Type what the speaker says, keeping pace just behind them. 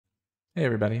Hey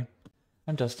everybody,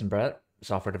 I'm Dustin Brett,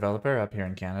 software developer up here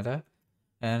in Canada,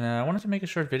 and I wanted to make a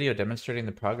short video demonstrating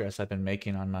the progress I've been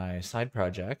making on my side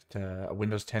project, a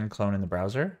Windows 10 clone in the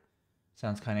browser.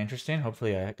 Sounds kind of interesting.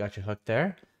 Hopefully I got you hooked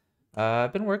there.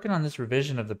 I've been working on this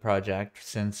revision of the project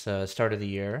since start of the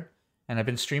year, and I've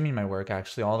been streaming my work,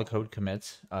 actually, all the code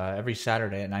commits, every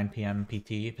Saturday at 9 p.m.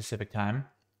 PT Pacific time,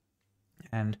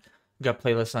 and I've got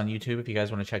playlists on YouTube if you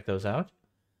guys want to check those out.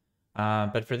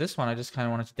 But for this one, I just kind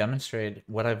of wanted to demonstrate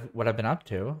what I've been up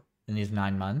to in these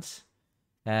 9 months,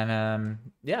 and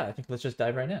yeah, I think let's just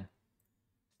dive right in.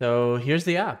 So here's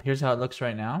the app. Here's how it looks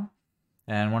right now.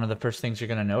 And one of the first things you're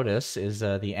going to notice is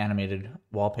the animated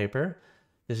wallpaper.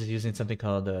 This is using something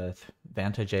called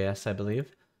Vanta.js, I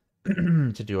believe,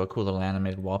 to do a cool little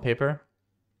animated wallpaper.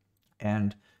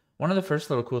 And one of the first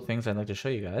little cool things I'd like to show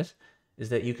you guys is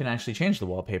that you can actually change the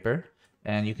wallpaper,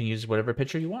 and you can use whatever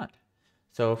picture you want.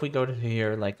 So if we go to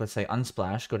here, like let's say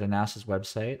Unsplash, go to NASA's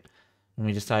website, and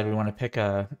we decide we want to pick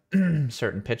a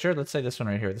certain picture. Let's say this one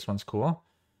right here. This one's cool.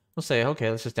 We'll say, okay,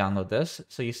 let's just download this.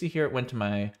 So you see here it went to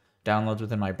my downloads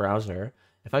within my browser.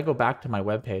 If I go back to my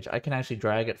web page, I can actually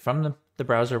drag it from the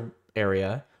browser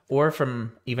area or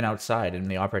from even outside in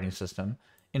the operating system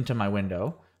into my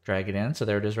window, drag it in. So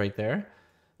there it is right there.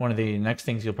 One of the next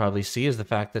things you'll probably see is the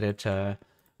fact that it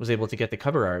was able to get the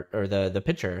cover art or the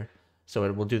picture. So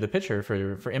it will do the picture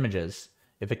for images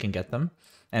if it can get them.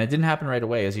 And it didn't happen right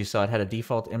away. As you saw, it had a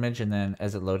default image, and then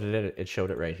as it loaded it, it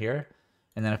showed it right here.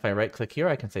 And then if I right click here,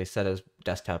 I can say set as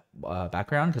desktop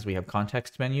background, because we have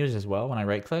context menus as well when I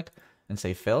right click and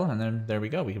say fill, and then there we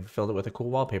go. We filled it with a cool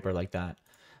wallpaper like that.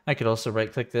 I could also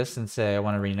right click this and say I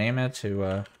want to rename it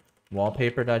to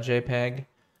wallpaper.jpg.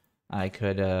 I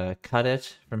could cut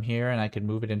it from here, and I could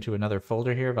move it into another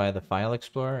folder here via the file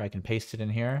explorer. I can paste it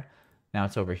in here. Now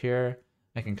it's over here.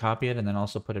 I can copy it and then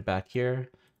also put it back here.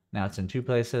 Now it's in two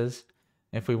places.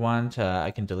 If we want,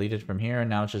 I can delete it from here, and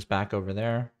now it's just back over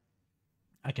there.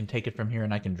 I can take it from here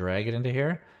and I can drag it into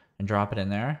here and drop it in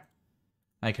there.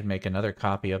 I could make another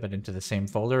copy of it into the same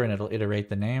folder, and it'll iterate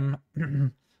the name.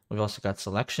 We've also got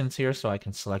selections here, so I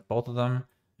can select both of them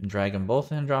and drag them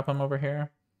both in and drop them over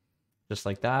here, just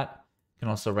like that. You can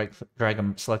also drag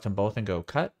them, select them both and go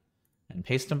cut and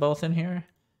paste them both in here.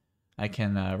 I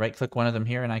can right click one of them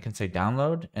here and I can say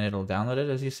download, and it'll download it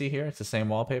as you see here. It's the same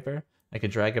wallpaper. I could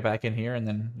drag it back in here and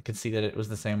then you can see that it was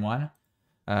the same one.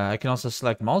 I can also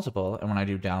select multiple, and when I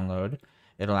do download,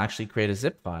 it'll actually create a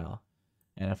zip file.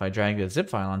 And if I drag the zip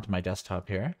file onto my desktop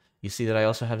here, you see that I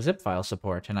also have zip file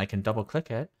support, and I can double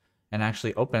click it and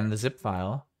actually open the zip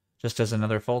file just as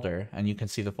another folder, and you can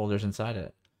see the folders inside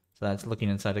it. So that's looking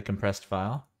inside a compressed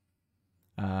file.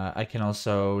 I can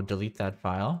also delete that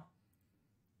file.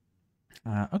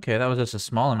 Okay, that was just a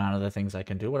small amount of the things I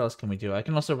can do. What else can we do? I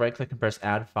can also right click and press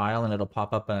add file, and it'll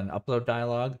pop up an upload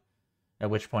dialog, at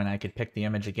which point I could pick the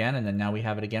image again, and then now we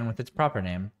have it again with its proper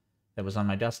name that was on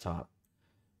my desktop.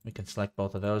 We can select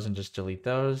both of those and just delete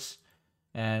those.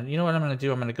 And you know what I'm going to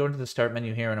do? I'm going to go into the start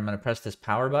menu here, and I'm going to press this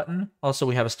power button. Also,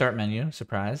 we have a start menu,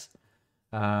 surprise.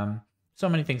 So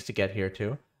many things to get here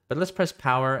too. But let's press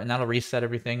power, and that'll reset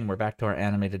everything. We're back to our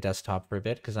animated desktop for a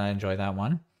bit, because I enjoy that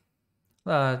one.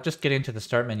 Just getting to the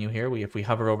start menu here, if we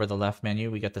hover over the left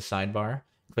menu, we get the sidebar.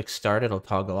 Click start, it'll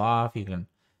toggle off. You can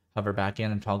hover back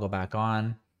in and toggle back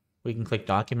on. We can click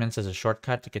documents as a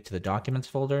shortcut to get to the documents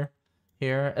folder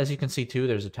here. As you can see too,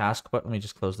 there's a taskbar. Let me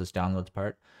just close this downloads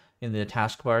part. In the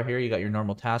taskbar here, you got your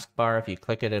normal taskbar. If you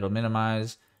click it, it'll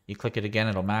minimize. You click it again,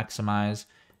 it'll maximize.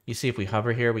 You see if we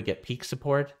hover here, we get peak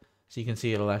support. So you can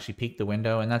see it'll actually peak the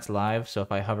window, and that's live. So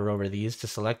if I hover over these to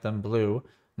select them, blue.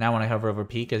 Now when I hover over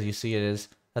peak, as you see,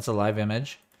 that's a live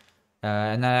image.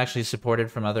 And that actually is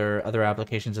supported from other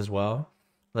applications as well.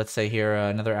 Let's say here,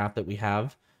 another app that we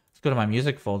have. Let's go to my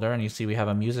music folder, and you see we have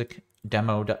a music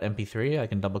demo.mp3. I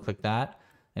can double click that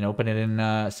and open it in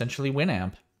essentially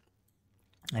Winamp.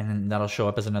 And that'll show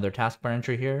up as another taskbar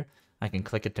entry here. I can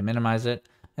click it to minimize it.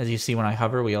 As you see when I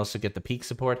hover, we also get the peak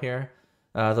support here.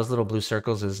 Those little blue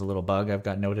circles is a little bug I've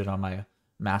got noted on my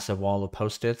massive wall of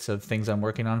post-its of things I'm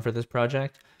working on for this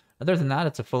project. Other than that,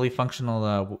 it's a fully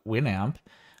functional Winamp.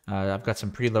 I've got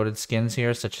some preloaded skins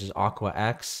here, such as Aqua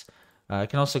X. I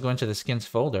can also go into the skins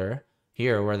folder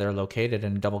here where they're located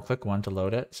and double click one to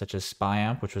load it, such as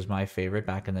SpyAmp, which was my favorite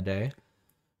back in the day.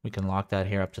 We can lock that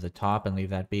here up to the top and leave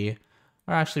that be.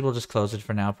 Or actually, we'll just close it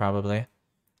for now, probably.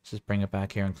 Let's just bring it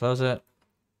back here and close it.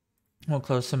 We'll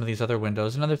close some of these other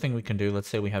windows. Another thing we can do, let's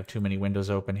say we have too many windows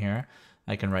open here.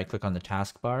 I can right click on the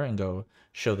taskbar and go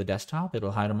show the desktop.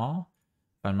 It'll hide them all.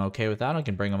 If I'm okay with that, I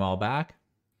can bring them all back.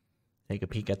 Take a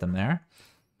peek at them there.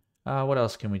 What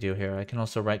else can we do here? I can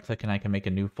also right click and I can make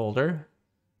a new folder.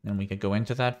 And we could go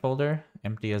into that folder,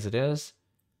 empty as it is.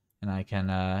 And I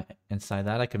can, inside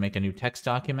that, I can make a new text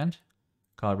document.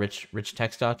 Call it rich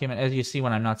text document. As you see,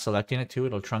 when I'm not selecting it too,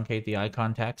 it'll truncate the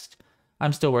icon text.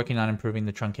 I'm still working on improving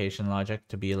the truncation logic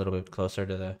to be a little bit closer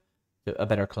to a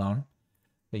better clone.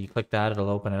 So you click that, it'll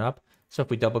open it up. So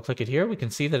if we double click it here, we can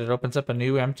see that it opens up a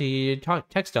new empty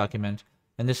text document.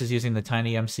 And this is using the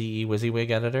TinyMCE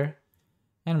WYSIWYG editor.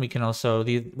 And we can also,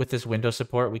 with this window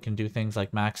support, we can do things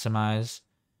like maximize.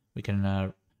 We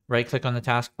can right click on the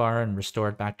taskbar and restore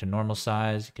it back to normal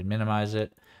size. You can minimize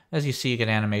it. As you see, you get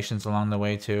animations along the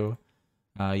way too.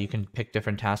 You can pick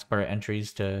different taskbar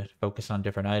entries to focus on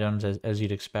different items as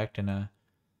you'd expect in a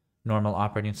normal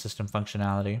operating system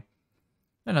functionality.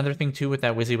 Another thing too with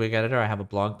that WYSIWYG editor, I have a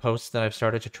blog post that I've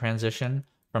started to transition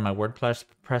from my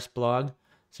WordPress blog.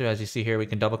 So as you see here, we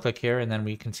can double click here and then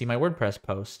we can see my WordPress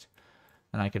post.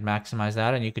 And I could maximize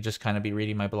that and you could just kind of be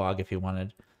reading my blog if you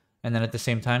wanted. And then at the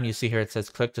same time, you see here it says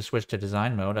click to switch to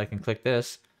design mode. I can click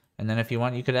this. And then if you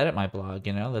want, you could edit my blog,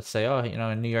 Let's say, oh,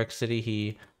 in New York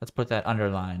City, let's put that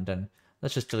underlined. And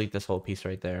let's just delete this whole piece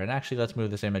right there. And actually, let's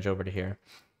move this image over to here.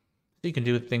 So you can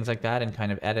do things like that and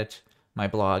kind of edit my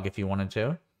blog if you wanted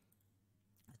to.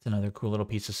 It's another cool little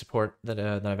piece of support that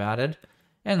I've added.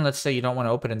 And let's say you don't want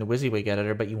to open in the WYSIWYG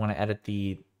editor, but you want to edit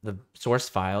the source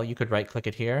file. You could right click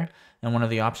it here. And one of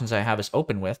the options I have is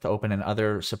open with to open in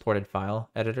other supported file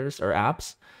editors or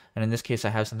apps. And in this case, I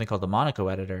have something called the Monaco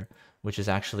editor, which is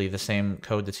actually the same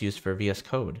code that's used for VS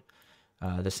Code,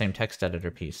 the same text editor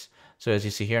piece. So as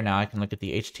you see here now, I can look at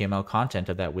the HTML content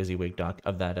of that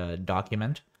WYSIWYG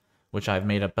document, which I've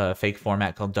made up a fake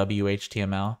format called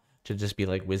WHTML to just be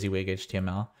like WYSIWYG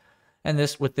HTML. And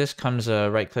with this comes a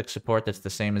right-click support that's the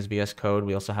same as VS Code.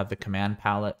 We also have the command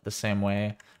palette the same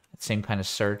way, same kind of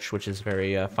search, which is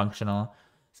very functional.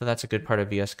 So that's a good part of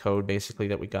VS Code, basically,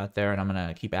 that we got there, and I'm going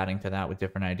to keep adding to that with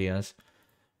different ideas.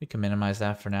 We can minimize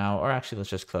that for now, or actually, let's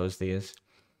just close these.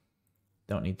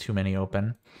 Don't need too many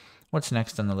open. What's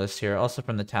next on the list here? Also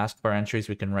from the taskbar entries,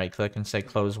 we can right-click and say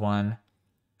close one.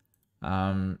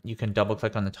 You can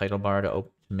double-click on the title bar to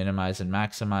minimize and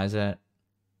maximize it.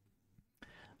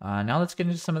 Now let's get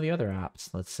into some of the other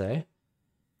apps, let's say.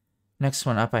 Next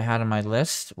one up I had on my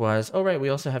list was, oh right, we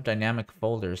also have dynamic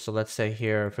folders. So let's say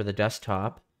here for the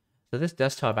desktop. So this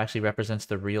desktop actually represents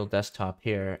the real desktop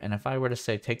here. And if I were to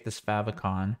say take this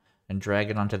favicon and drag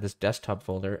it onto this desktop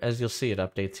folder, as you'll see, it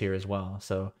updates here as well.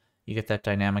 So you get that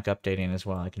dynamic updating as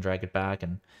well. I can drag it back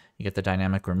and you get the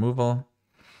dynamic removal.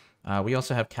 We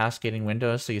also have cascading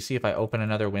windows. So you see if I open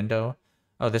another window,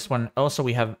 oh, this one, also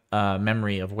we have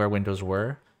memory of where windows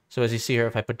were. So as you see here,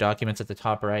 if I put documents at the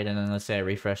top right, and then let's say I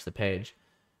refresh the page,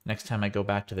 next time I go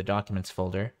back to the documents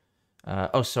folder,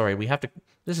 oh, sorry, we have to,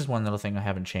 this is one little thing I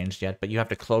haven't changed yet, but you have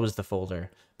to close the folder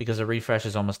because a refresh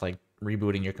is almost like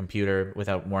rebooting your computer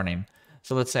without warning.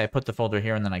 So let's say I put the folder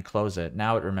here and then I close it.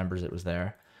 Now it remembers it was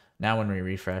there. Now when we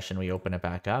refresh and we open it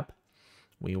back up,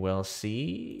 we will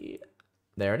see,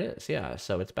 there it is. Yeah,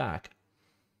 so it's back.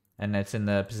 And it's in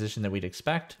the position that we'd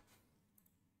expect.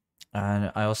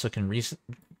 And I also can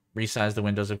resize the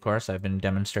windows, of course. I've been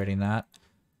demonstrating that.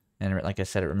 And like I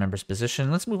said, it remembers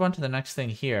position. Let's move on to the next thing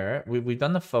here. We've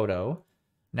done the photo.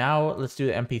 Now let's do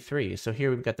the MP3. So here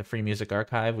we've got the free music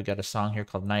archive. We got a song here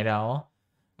called Night Owl.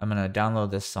 I'm going to download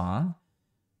this song.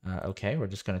 Okay, we're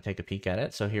just going to take a peek at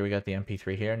it. So here we got the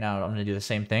MP3 here. Now I'm going to do the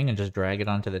same thing and just drag it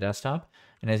onto the desktop.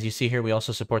 And as you see here, we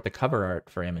also support the cover art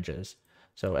for images.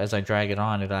 So as I drag it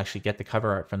on, it'll actually get the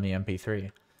cover art from the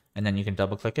MP3. And then you can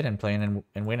double click it and play it in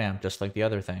Winamp, just like the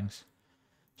other things.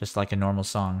 Just like a normal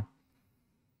song.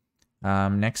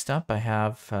 Next up, I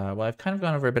have, well, I've kind of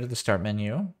gone over a bit of the start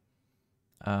menu.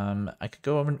 I could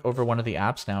go over one of the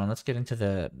apps now, and let's get into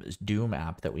the Doom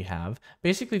app that we have.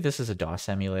 Basically, this is a DOS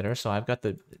emulator. So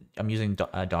I'm using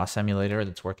a DOS emulator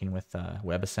that's working with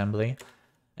WebAssembly.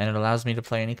 And it allows me to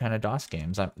play any kind of DOS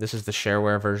games. This is the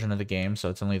shareware version of the game, so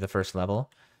it's only the first level.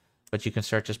 But you can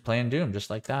start just playing Doom just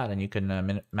like that, and you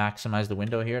can maximize the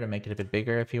window here to make it a bit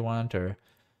bigger if you want, or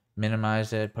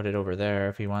minimize it, put it over there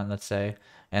if you want, let's say.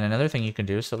 And another thing you can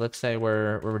do, so let's say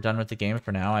we're done with the game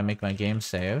for now. I make my game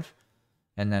save,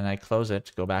 and then I close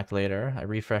it, go back later. I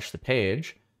refresh the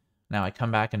page. Now I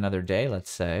come back another day, let's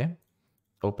say.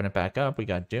 Open it back up. We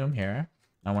got Doom here.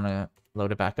 I want to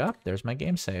load it back up. There's my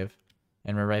game save.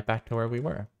 And we're right back to where we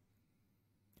were.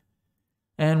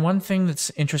 And one thing that's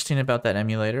interesting about that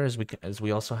emulator is we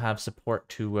also have support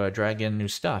to drag in new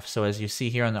stuff. So as you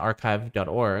see here on the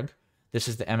archive.org, this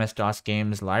is the MS-DOS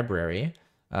games library.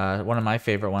 One of my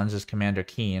favorite ones is Commander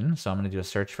Keen. So I'm going to do a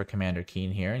search for Commander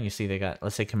Keen here. And you see they got,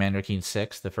 let's say Commander Keen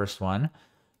 6, the first one.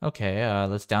 Okay,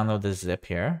 let's download this zip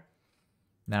here.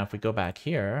 Now, if we go back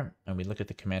here and we look at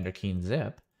the Commander Keen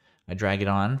zip, I drag it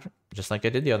on just like I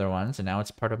did the other ones, and now it's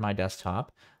part of my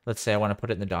desktop. Let's say I want to put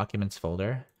it in the Documents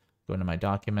folder. Go into my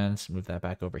Documents, move that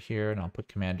back over here, and I'll put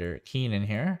Commander Keen in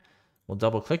here. We'll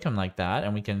double click him like that,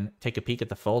 and we can take a peek at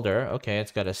the folder. Okay,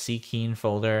 it's got a C-Keen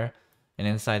folder, and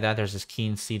inside that there's this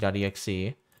keen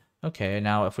c.exe. Okay,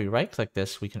 now if we right click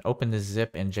this, we can open this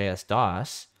zip in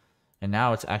JS-DOS, and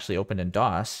now it's actually opened in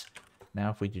DOS.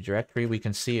 Now if we do directory, we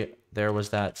can see there was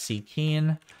that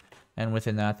C-Keen, and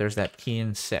within that there's that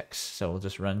keen 6. So we'll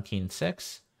just run keen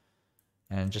 6,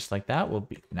 and just like that,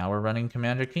 now we're running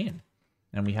Commander Keen.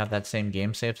 And we have that same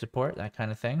game save support, that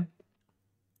kind of thing.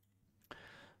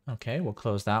 Okay, we'll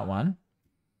close that one.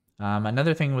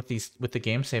 Another thing with the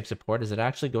game save support is it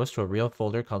actually goes to a real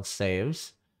folder called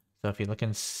saves. So if you look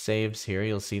in saves here,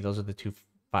 you'll see those are the 2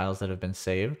 files that have been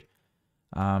saved.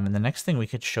 And the next thing I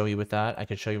could show you with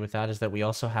that is that we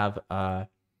also have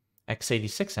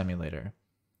X86 Emulator.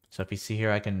 So if you see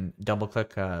here, I can double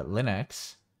click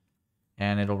Linux,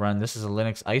 and it'll run. This is a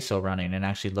Linux ISO running and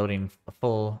actually loading a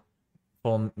full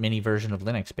mini version of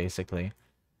Linux basically.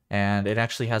 And it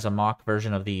actually has a mock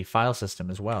version of the file system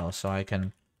as well. So I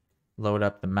can load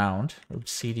up the mount,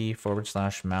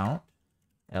 cd/mount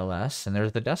ls, and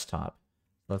there's the desktop.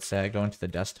 Let's say I go into the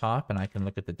desktop and I can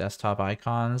look at the desktop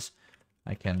icons.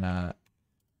 I can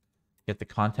get the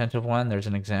content of one. There's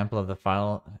an example of the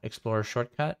File Explorer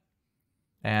shortcut.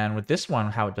 And with this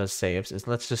one, how it does saves is,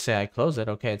 let's just say I close it.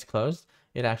 Okay, it's closed.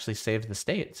 It actually saves the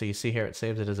state. So you see here, it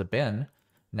saves it as a bin.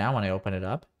 Now when I open it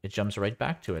up, it jumps right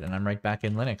back to it, and I'm right back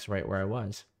in Linux, right where I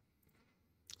was.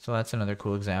 So that's another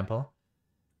cool example.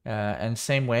 And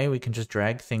same way, we can just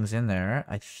drag things in there.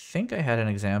 I think I had an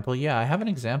example. Yeah, I have an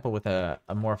example with a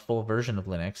more full version of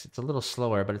Linux. It's a little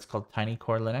slower, but it's called Tiny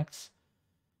Core Linux.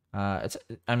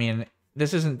 I mean,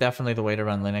 this isn't definitely the way to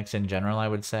run Linux in general, I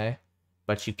would say,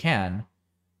 but you can.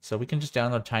 So we can just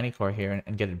download Tiny Core here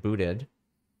and get it booted.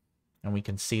 And we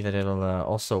can see that it'll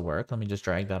also work. Let me just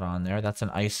drag that on there. That's an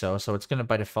ISO, so it's going to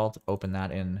by default open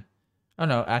that in. Oh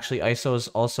no, actually ISOs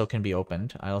also can be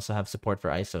opened. I also have support for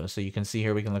ISOs. So you can see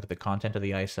here we can look at the content of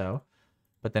the ISO.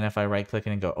 But then if I right click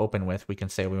it and go open with, we can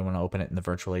say we want to open it in the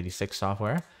Virtual 86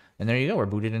 software. And there you go, we're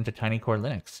booted into Tiny Core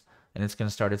Linux. And it's going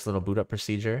to start its little boot up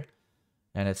procedure.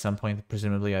 And at some point,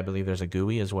 presumably, I believe there's a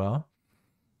GUI as well.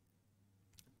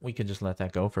 We could just let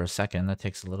that go for a second. That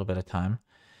takes a little bit of time.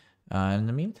 In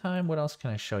the meantime, what else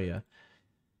can I show you?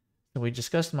 So we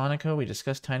discussed Monaco, we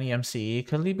discussed TinyMCE.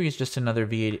 Calibri is just another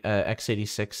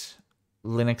x86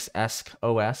 Linux-esque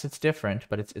OS. It's different,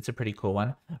 but it's a pretty cool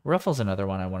one. Ruffle's another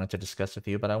one I wanted to discuss with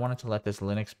you, but I wanted to let this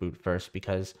Linux boot first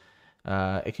because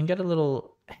it can get a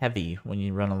little heavy when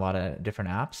you run a lot of different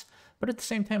apps, but at the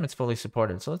same time, it's fully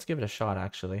supported. So let's give it a shot,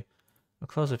 actually. I'll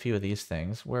close a few of these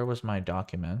things. Where was my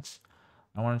documents?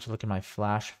 I wanted to look at my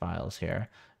Flash files here,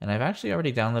 and I've actually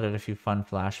already downloaded a few fun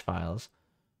Flash files.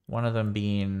 One of them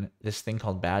being this thing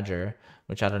called Badger,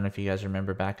 which I don't know if you guys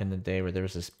remember back in the day where there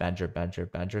was this Badger, Badger,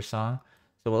 Badger song.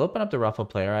 So we'll open up the Ruffle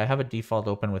player. I have a default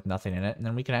open with nothing in it, and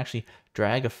then we can actually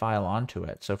drag a file onto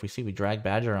it. So if we see we drag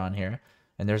Badger on here,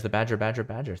 and there's the Badger, Badger,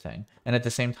 Badger thing. And at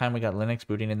the same time, we got Linux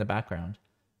booting in the background.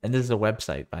 And this is a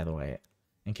website, by the way,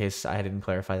 in case I didn't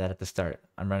clarify that at the start.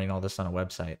 I'm running all this on a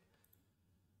website.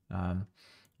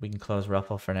 We can close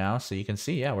Ruffle for now. So you can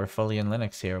see, yeah, we're fully in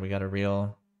Linux here. We got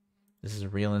this is a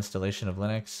real installation of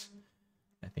Linux.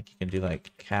 I think you can do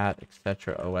like cat,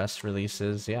 etc. OS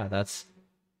releases. Yeah,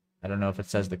 I don't know if it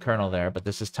says the kernel there, but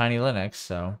this is Tiny Linux.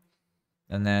 So,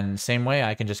 and then same way,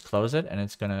 I can just close it and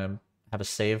it's going to have a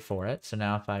save for it. So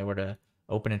now if I were to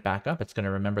open it back up, it's going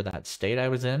to remember that state I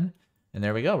was in. And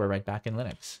there we go. We're right back in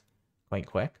Linux. Quite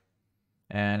quick.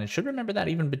 And it should remember that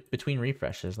even between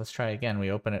refreshes. Let's try again.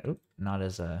 We open it, not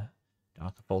as a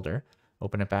doc folder.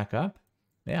 Open it back up.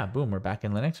 Yeah, boom, we're back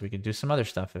in Linux. We could do some other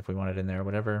stuff if we wanted in there,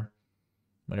 whatever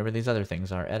these other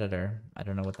things are. Editor, I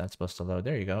don't know what that's supposed to load.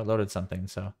 There you go, it loaded something,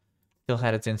 so still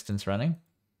had its instance running.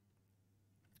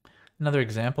 Another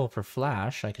example for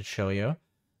Flash I could show you.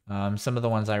 Some of the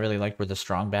ones I really liked were the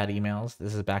strong bad emails.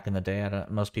 This is back in the day.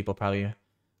 Most people probably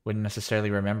wouldn't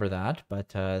necessarily remember that, but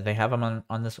they have them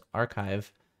on this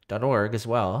archive.org as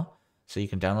well. So you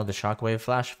can download the Shockwave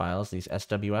Flash files, these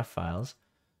SWF files.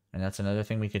 And that's another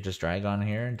thing we could just drag on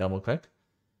here and double click.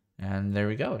 And there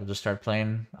we go. It'll just start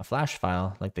playing a Flash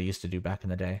file like they used to do back in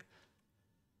the day.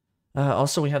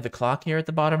 Also, we have the clock here at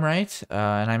the bottom right.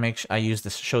 And I use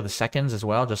this show the seconds as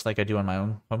well, just like I do on my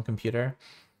own home computer.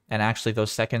 And actually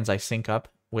those seconds I sync up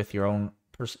with your own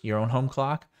home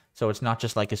clock. So it's not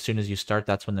just like as soon as you start,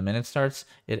 that's when the minute starts.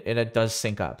 It does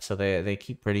sync up. So they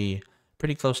keep pretty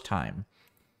close time.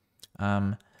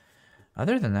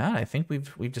 other than that, I think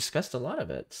we've discussed a lot of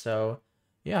it. So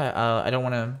yeah, I don't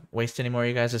want to waste any more of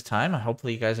you guys' time.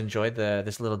 Hopefully you guys enjoyed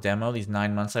this little demo, these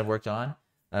 9 months I've worked on.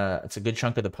 It's a good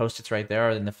chunk of the post-its right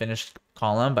there in the finished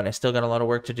column, but I still got a lot of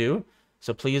work to do.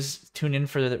 So please tune in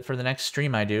for the next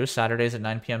stream I do, Saturdays at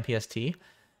 9 p.m. PST.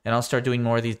 And I'll start doing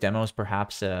more of these demos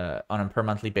perhaps on a per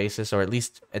monthly basis, or at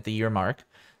least at the year mark,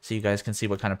 so you guys can see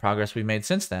what kind of progress we've made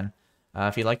since then.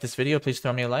 If you like this video, please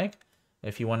throw me a like.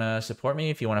 If you want to support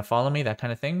me, if you want to follow me, that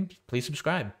kind of thing, please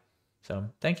subscribe. So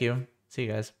thank you. See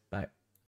you guys. Bye.